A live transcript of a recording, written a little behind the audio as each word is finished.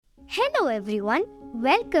Hello everyone,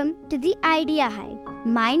 welcome to the Idea Hive.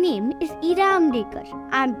 My name is Ira Amdekar.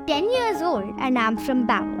 I'm 10 years old and I'm from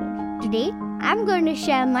Bangalore. Today, I'm going to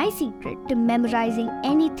share my secret to memorizing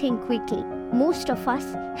anything quickly. Most of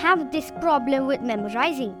us have this problem with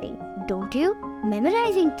memorizing things, don't you?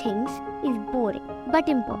 Memorizing things is boring but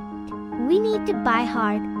important. We need to by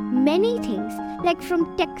heart many things like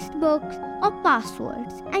from textbooks or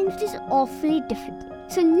passwords, and it is awfully difficult.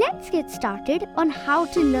 So let's get started on how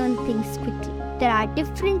to learn things quickly. There are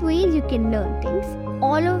different ways you can learn things.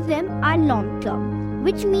 All of them are long term,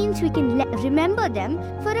 which means we can remember them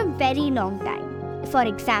for a very long time. For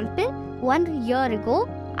example, 1 year ago,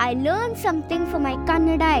 I learned something for my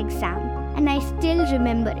Kannada exam and I still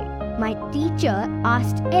remember it. My teacher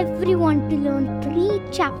asked everyone to learn 3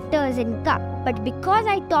 chapters in Ka, but because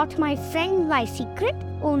I taught my friend by secret,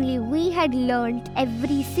 only we had learned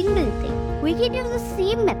every single thing. We can use the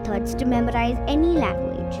same methods to memorize any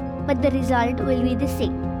language, but the result will be the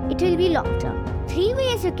same. It will be long term. 3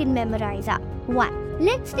 ways you can memorize are: 1.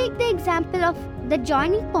 Let's take the example of the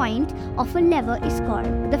joining point of a lever is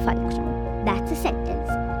called the fulcrum. That's a sentence,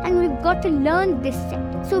 and we've got to learn this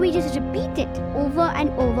sentence. So we just repeat it over and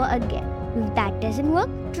over again. If that doesn't work,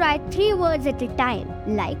 try 3 words at a time,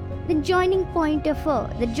 like the joining point of a,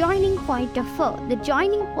 the joining point of a, the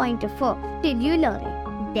joining point of a, till you learn it.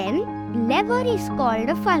 Then, lever is called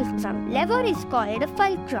a fulcrum. Lever is called a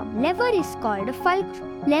fulcrum. Lever is called a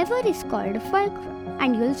fulcrum. Lever is called a fulcrum.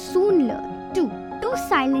 And you'll soon learn. 2. Do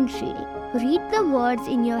silent reading. Read the words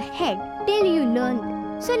in your head till you learn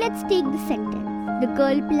them. So let's take the sentence. The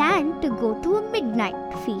girl planned to go to a midnight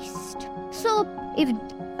feast. So, if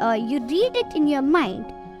you read it in your mind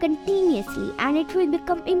continuously, and it will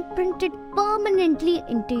become imprinted permanently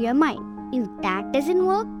into your mind. If that doesn't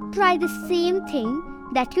work, try the same thing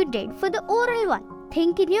that you did for the oral one.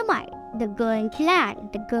 Think in your mind, the girl planned,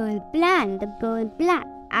 the girl planned, the girl planned,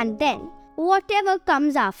 and then whatever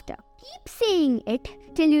comes after. Keep saying it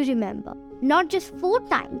till you remember, not just 4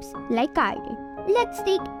 times like I did. Let's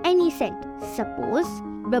take any sentence. Suppose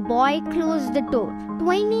the boy closed the door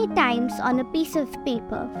 20 times on a piece of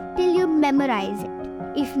paper till you memorize it.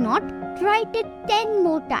 If not, write it 10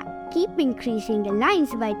 more times. Keep increasing the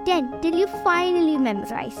lines by 10 till you finally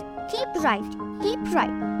memorize it. Keep writing, keep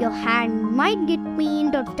writing. Your hand might get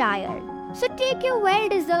pained or tired. So take your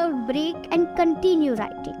well-deserved break and continue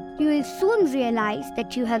writing. You will soon realize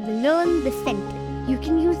that you have learned the sentence. You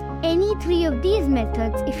can use any 3 of these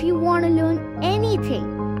methods if you want to learn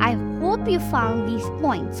anything. I hope you found these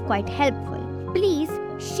points quite helpful. Please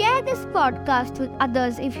share this podcast with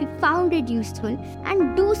others if you found it useful,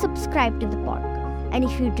 and do subscribe to the podcast. And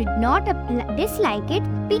if you did not dislike it,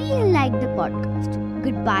 please like the podcast.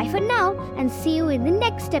 Goodbye for now and see you in the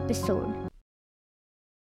next episode.